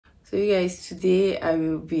So you guys, today I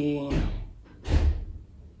will be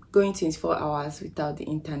going 24 hours without the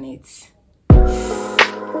internet. Got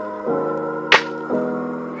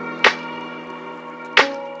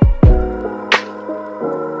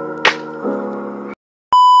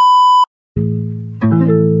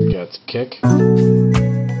the kick.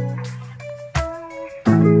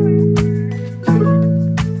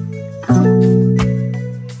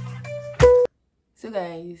 So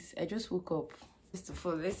guys, I just woke up. First of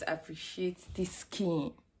all, let's appreciate this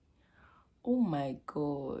skin. Oh my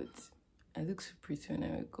god, I look so pretty when I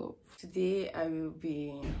wake up. Today I will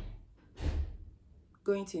be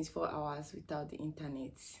going 24 hours without the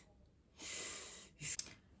internet,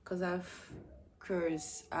 because I've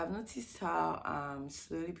noticed how I'm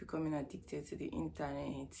slowly becoming addicted to the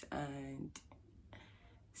internet and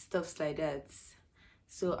stuff like that.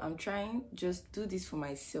 So I'm trying just do this for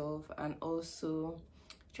myself, and also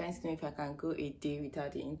trying to know if I can go a day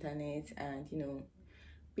without the internet and, you know,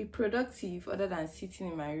 be productive other than sitting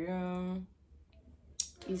in my room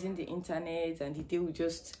using the internet, and the day will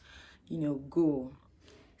just, you know, go.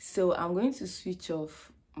 So I'm going to switch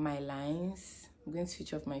off my lines. I'm going to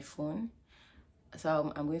switch off my phone.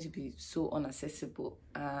 So I'm going to be so inaccessible,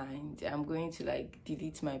 and I'm going to like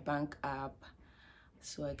delete my bank app,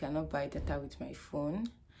 so I cannot buy data with my phone.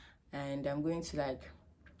 And I'm going to like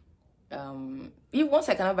once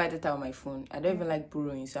I cannot buy data on my phone, I don't even like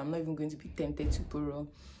borrowing, so I'm not even going to be tempted to borrow.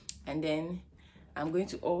 And then I'm going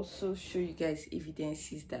to also show you guys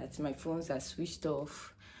evidences that my phones are switched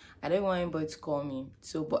off. I don't want anybody to call me,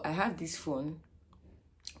 so but I have this phone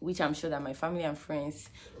which I'm sure that my family and friends,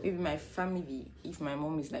 maybe my family, if my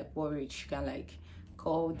mom is like worried, she can like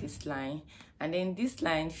call this line. And then this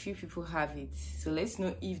line, few people have it, so let's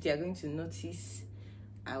know if they are going to notice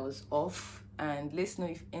I was off, and let's know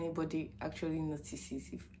if anybody actually notices,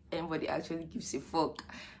 if anybody actually gives a fuck,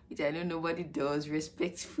 which I know nobody does.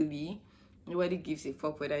 Respectfully, nobody gives a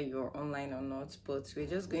fuck whether you're online or not, but we're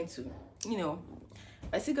just going to, you know,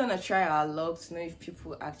 we're still gonna try our luck to know if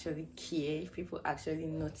people actually care, if people actually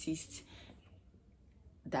noticed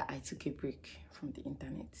that I took a break from the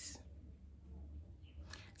internet.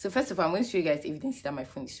 So first of all, I'm going to show you guys evidence that my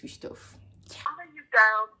phone is switched off. Number you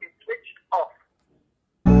dialed is switched off.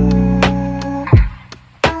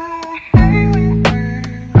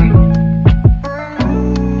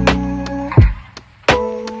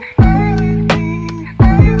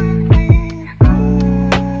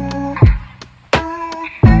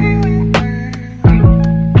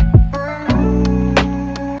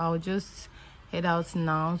 I'll just head out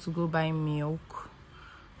now to go buy milk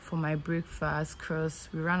for my breakfast, because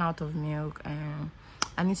we ran out of milk and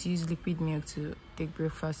I need to use liquid milk to take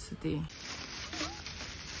breakfast today.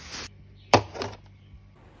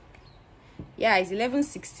 Yeah, it's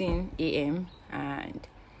 11:16 a.m. and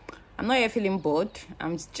I'm not yet feeling bored.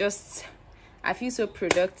 I feel so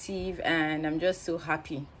productive and I'm just so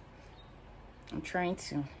happy.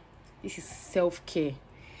 This is self-care.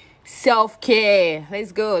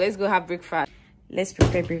 Let's go have breakfast. Let's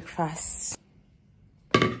prepare breakfast.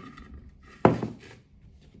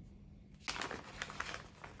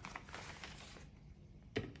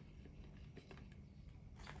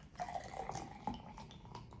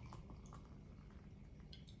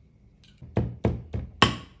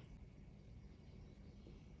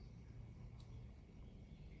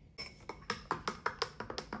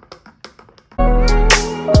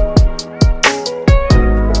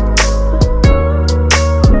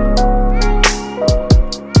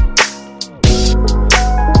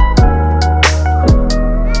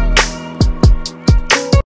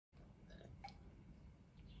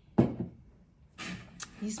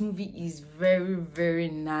 This movie is very, very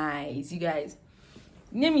nice, you guys.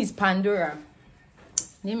 Name is Pandora,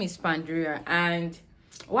 and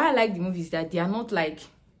why I like the movie is that they are not like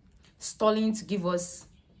stalling to give us,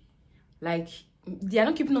 like, they are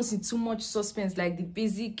not keeping us in too much suspense like the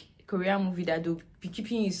basic Korean movie that they'll be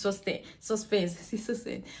keeping you in suspense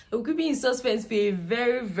they'll keep you in suspense for a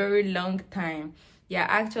very, very long time. Yeah,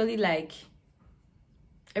 actually, like,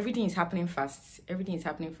 everything is happening fast,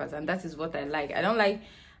 and that is what I like. I don't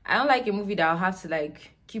like a movie that I'll have to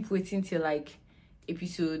like keep waiting till like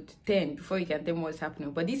episode 10 before you can tell me what's happening.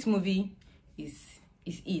 But this movie is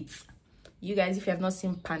it. You guys, if you have not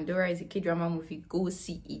seen Pandora, it's a K-drama movie, go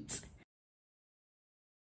see it.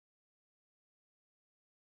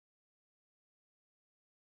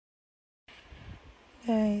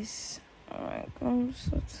 Guys, oh my god, I'm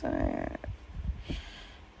so tired.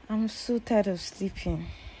 I'm so tired of sleeping.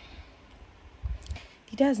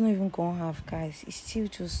 The day's not even gone half, guys. It's still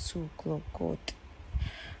just 2 o'clock. God,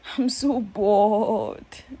 I'm so bored.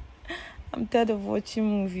 I'm tired of watching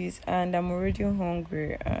movies and I'm already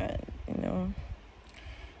hungry, and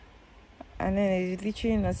and then there's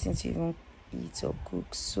literally nothing to even eat or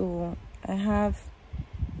cook. So I have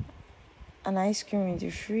an ice cream in the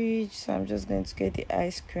fridge, so I'm just going to get the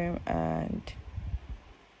ice cream and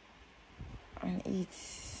eat.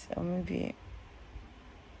 Or maybe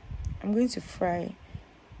I'm going to fry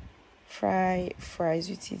fries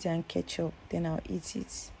with it and ketchup, then I'll eat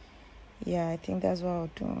it. Yeah, I think that's what I'll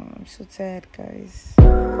do. I'm so tired, guys.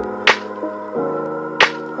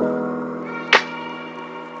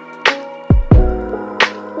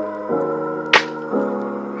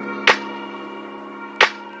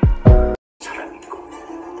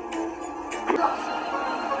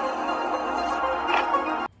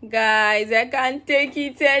 Guys, I can't take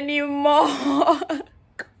it anymore.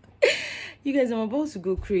 You guys, I'm about to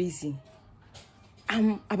go crazy.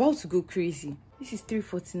 This is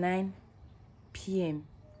 3:49 p.m.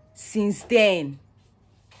 Since then,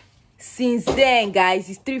 guys,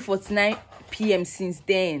 it's 3:49 p.m. since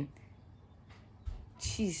then.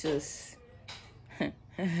 Jesus.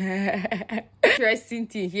 Interesting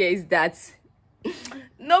thing here is that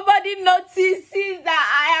nobody notices that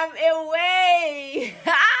I am away.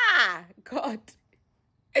 God,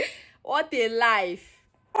 what a life.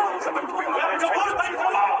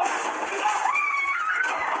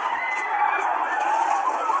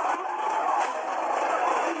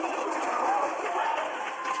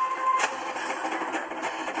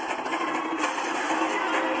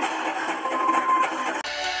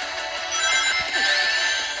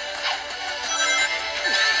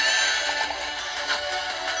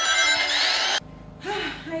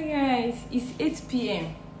 It's 8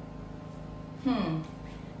 p.m. And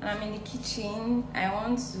I'm in the kitchen. I've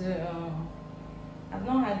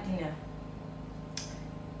not had dinner.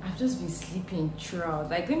 I've just been sleeping throughout.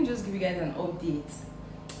 Like, let me just give you guys an update.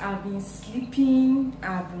 I've been sleeping.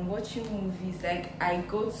 I've been watching movies. Like, I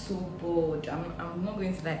got so bored. I'm not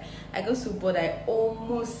going to lie. I got so bored. I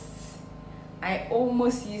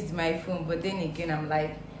almost used my phone, but then again, I'm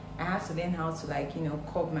like, I have to learn how to, like,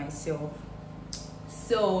 curb myself.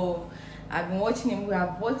 So I've been watching a movie.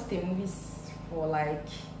 I've watched the movies for like,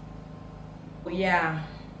 yeah,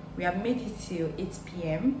 we have made it till 8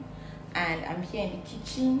 p.m. and I'm here in the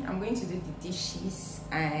kitchen. I'm going to do the dishes,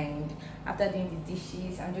 and after doing the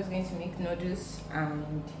dishes, I'm just going to make noodles.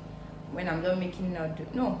 And when I'm done making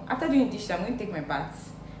after doing the dishes, I'm going to take my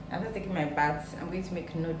bath. After taking my bath, I'm going to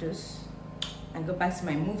make noodles and go back to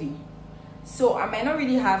my movie. So I might not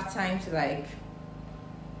really have time to like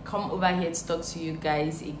come over here to talk to you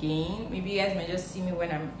guys again. Maybe you guys might just see me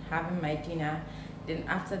when I'm having my dinner. Then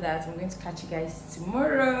after that, I'm going to catch you guys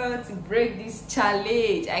tomorrow to break this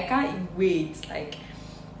challenge. I can't wait. Like,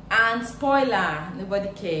 and spoiler, nobody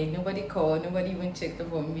cared, nobody called, nobody even checked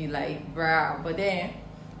up on me, like, bruh. But then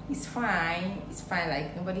it's fine,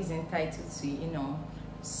 like nobody's entitled to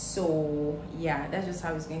So yeah, that's just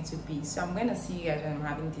how it's going to be. So I'm gonna see you guys when I'm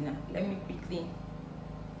having dinner. Let me quickly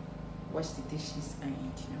wash the dishes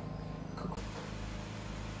and cook.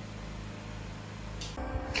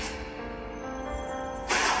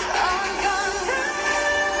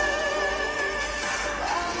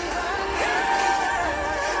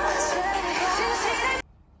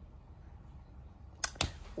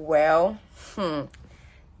 Well, a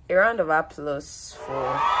round of applause for me.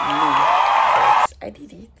 I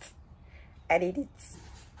did it. I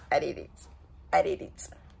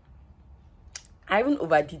even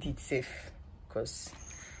overdid it safe, because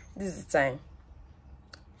this is the time.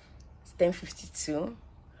 It's 10:52,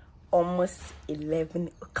 almost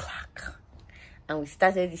 11 o'clock, and we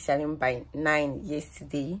started this challenge by 9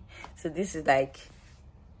 yesterday. So this is like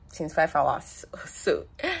 25 hours. So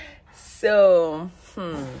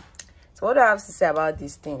what do I have to say about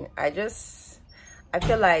this thing? I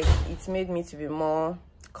feel like it's made me to be more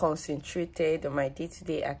concentrated on my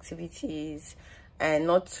day-to-day activities and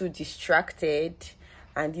not too distracted,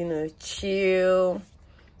 and chill,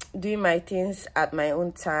 doing my things at my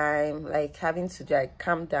own time, like having to like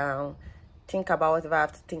calm down, think about whatever I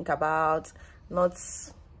have to think about, not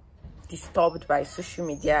disturbed by social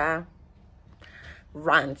media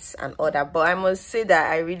rants and all that. But I must say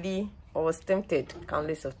that I was tempted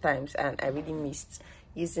countless of times, and I really missed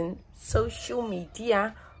using social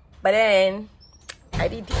media, but then I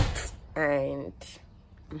did it and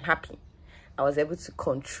I'm happy I was able to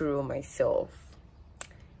control myself.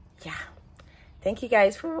 Yeah, thank you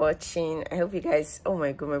guys for watching. I hope you guys, oh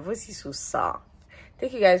my god, my voice is so sour.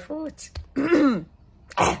 Thank you guys for watching.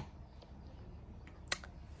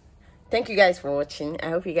 Thank you guys for watching. I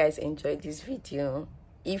hope you guys enjoyed this video.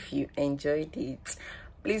 If you enjoyed it,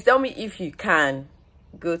 please tell me if you can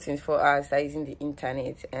go 24 hours that using the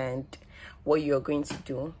internet and what you're going to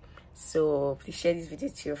do. So please share this video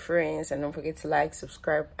to your friends, and don't forget to like,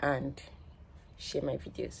 subscribe, and share my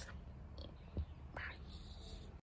videos.